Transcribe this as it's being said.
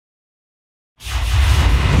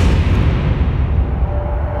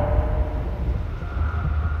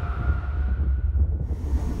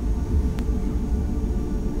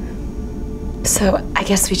So I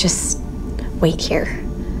guess we just wait here.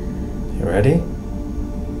 You ready?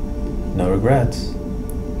 No regrets.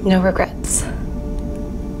 No regrets.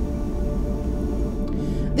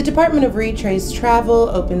 The Department of Retrace Travel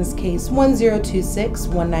opens case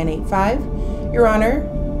 1026-1985. Your Honor,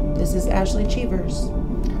 this is Ashley Cheevers.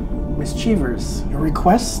 Ms. Cheevers, your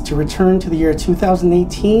request to return to the year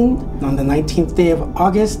 2018 on the 19th day of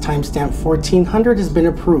August, timestamp 1400, has been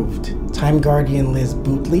approved. Time Guardian Liz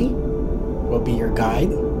Bootley will be your guide.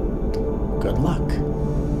 Good luck.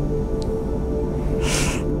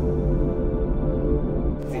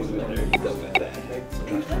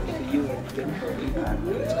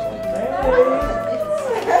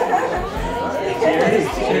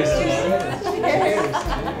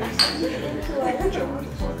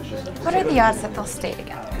 What are the odds that they'll stay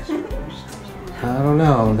together? I don't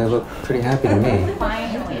know. They look pretty happy to me.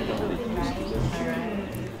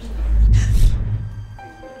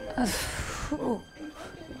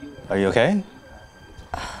 Are you okay?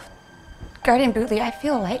 Guardian Bootley, I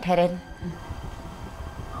feel lightheaded.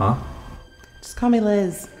 Huh? Just call me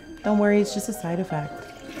Liz. Don't worry, it's just a side effect.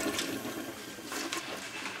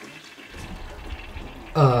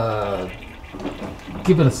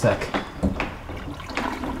 Give it a sec.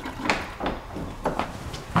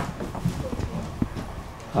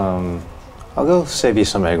 I'll go save you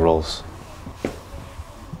some egg rolls.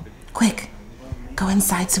 Quick, go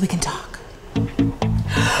inside so we can talk.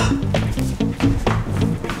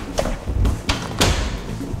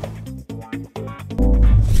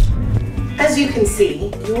 As you can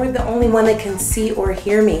see, you're the only one that can see or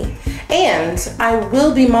hear me, and I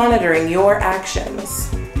will be monitoring your actions.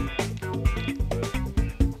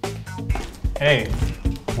 Hey,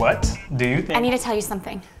 what do you think? I need to tell you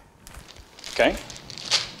something. Okay.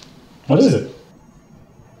 What is it?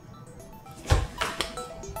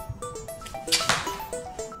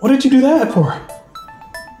 What did you do that for?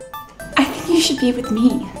 I think you should be with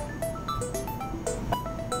me.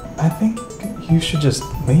 I think you should just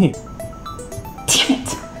leave. Damn it.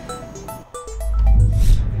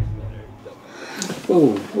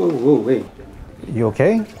 Whoa, wait. You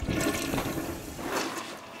okay?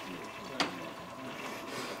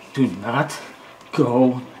 Do not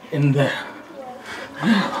go in there.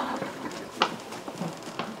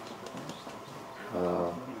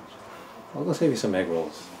 I'll go save you some egg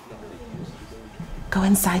rolls. Go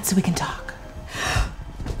inside so we can talk.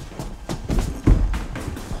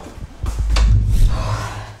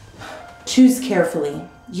 Choose carefully.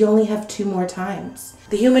 You only have 2 more times.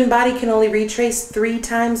 The human body can only retrace 3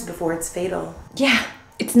 times before it's fatal. Yeah,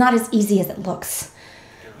 it's not as easy as it looks.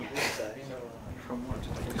 You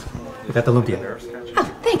got the lumpia.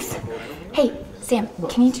 Oh, thanks. Hey, Sam,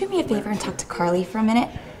 can you do me a favor and talk to Carly for a minute?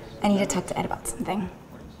 I need to talk to Ed about something.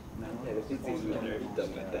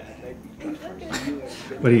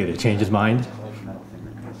 What are you gonna change his mind?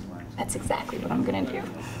 That's exactly what I'm gonna do.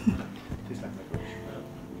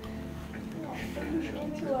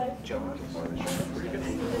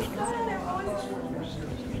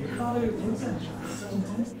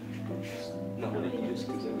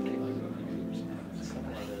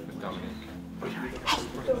 Hey,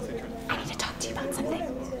 I need to talk to you about something.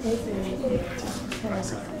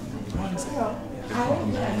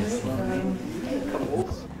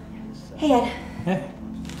 Hey, Ed. Hey.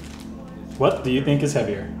 What do you think is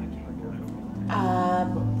heavier?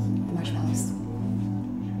 Marshmallows.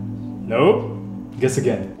 Nope. Guess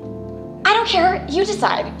again. I don't care. You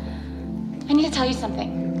decide. I need to tell you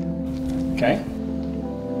something. Okay.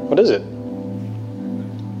 What is it?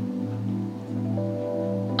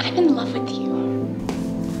 I'm in love with you.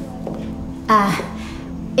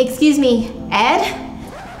 Excuse me, Ed?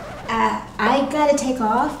 I gotta take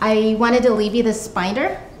off. I wanted to leave you this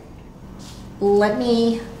binder. Let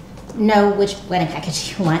me know which wedding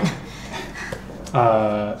package you want.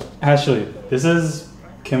 Ashley, this is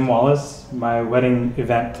Kim Wallace, my wedding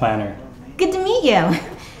event planner. Good to meet you.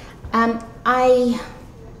 I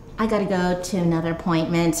gotta go to another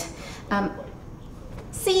appointment.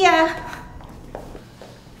 See ya.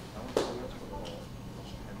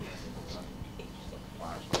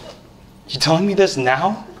 You telling me this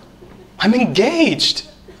now? I'm engaged.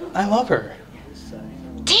 I love her.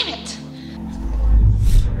 Damn it!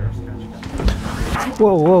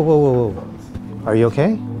 Whoa. Are you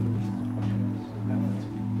okay?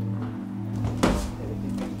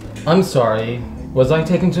 I'm sorry. Was I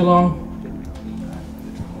taking too long?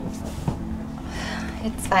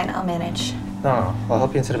 It's fine, I'll manage. No, I'll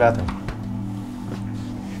help you into the bathroom.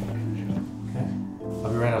 Okay.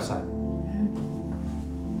 I'll be right outside.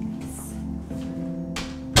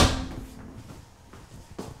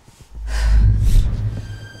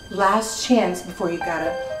 last chance before you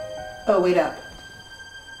gotta... Oh, wait up.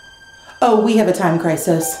 Oh, we have a time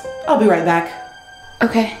crisis. I'll be right back.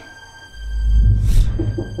 Okay.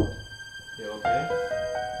 You okay?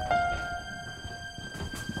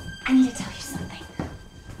 I need to tell you something.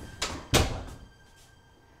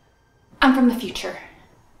 I'm from the future.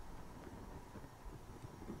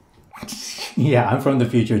 Yeah, I'm from the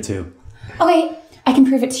future too. Okay, I can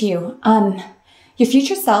prove it to you. Your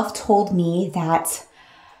future self told me that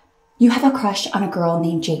you have a crush on a girl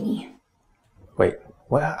named Jamie. Wait,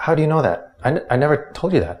 how do you know that? I never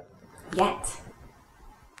told you that. Yet.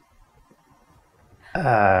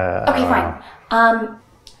 Okay, fine.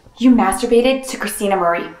 You masturbated to Christina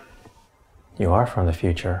Murray. You are from the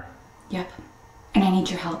future. Yep. And I need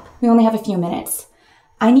your help. We only have a few minutes.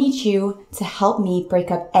 I need you to help me break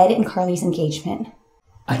up Ed and Carly's engagement.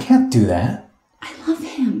 I can't do that. I love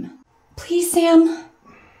him. Please, Sam.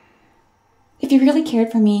 If you really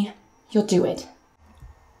cared for me, you'll do it.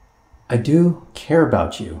 I do care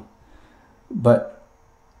about you, but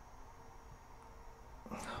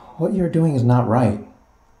what you're doing is not right.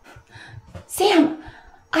 Sam,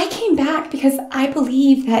 I came back because I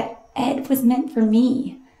believe that Ed was meant for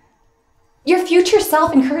me. Your future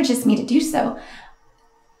self encourages me to do so.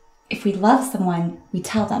 If we love someone, we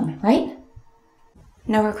tell them, right?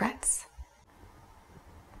 No regrets.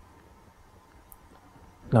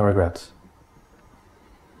 No regrets.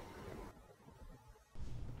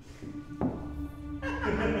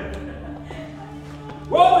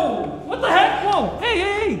 Whoa! What the heck? Whoa! Hey,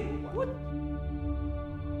 hey! What?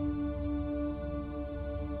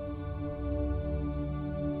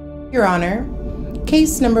 Your Honor,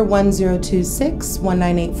 case number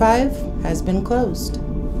 1026-1985 has been closed.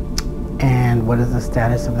 And what is the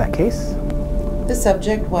status of that case? The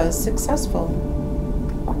subject was successful.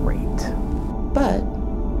 Great. But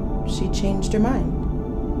she changed her mind.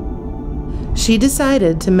 She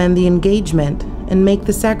decided to mend the engagement and make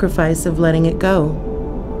the sacrifice of letting it go.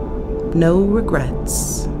 No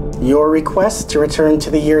regrets. Your request to return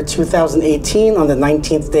to the year 2018 on the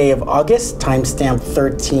 19th day of August, timestamp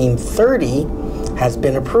 1330, has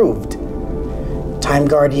been approved. Time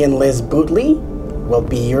Guardian Liz Bootley will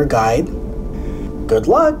be your guide. Good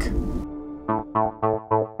luck!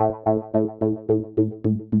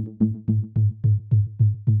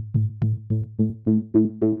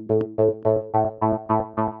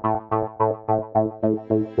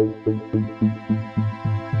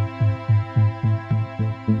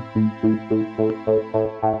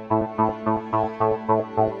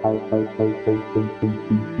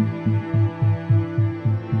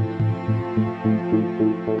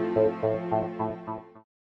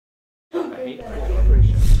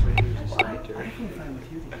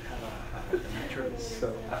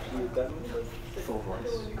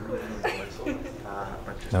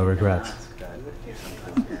 No regrets.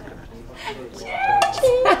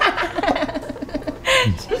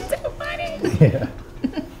 She's so funny. Yeah.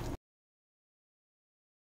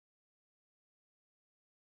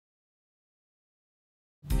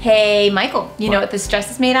 Hey, Michael, you know what this dress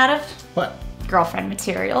is made out of? What? Girlfriend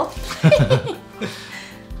material.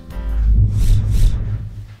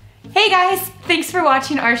 Hey guys, thanks for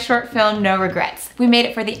watching our short film, No Regrets. We made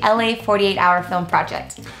it for the LA 48-hour film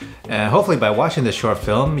project. And hopefully by watching this short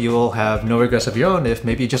film, you will have no regrets of your own if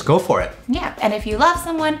maybe you just go for it. Yeah, and if you love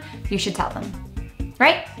someone, you should tell them.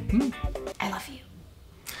 Right? I love you.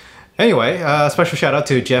 Anyway, special shout out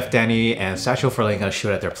to Jeff, Danny, and Satchel for letting us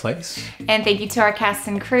shoot at their place. And thank you to our cast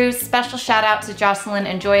and crew. Special shout out to Jocelyn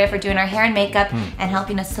and Joya for doing our hair and makeup and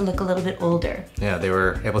helping us to look a little bit older. Yeah, they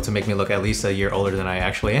were able to make me look at least a year older than I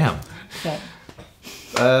actually am. Okay.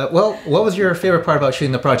 Well, what was your favorite part about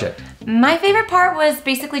shooting the project? My favorite part was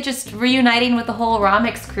basically just reuniting with the whole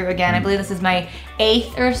RAWMIX crew again. I believe this is my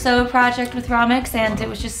 8th or so project with RAWMIX, and it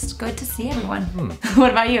was just good to see everyone.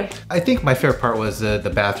 What about you? I think my favorite part was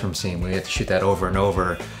the bathroom scene. We had to shoot that over and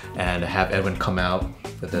over and have Edwin come out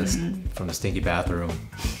with this, from the stinky bathroom.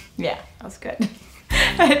 Yeah, that was good.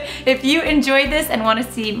 If you enjoyed this and want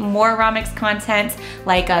to see more RAWMIX content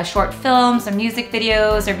like short films or music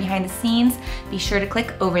videos or behind the scenes, be sure to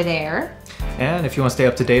click over there. And if you want to stay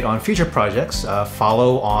up to date on future projects,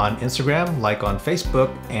 follow on Instagram, like on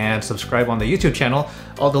Facebook, and subscribe on the YouTube channel.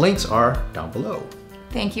 All the links are down below.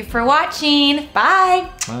 Thank you for watching. Bye.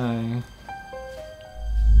 Bye.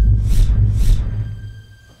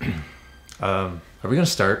 Are we gonna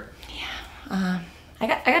start? Yeah. I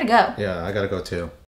gotta go. Yeah, I gotta go too.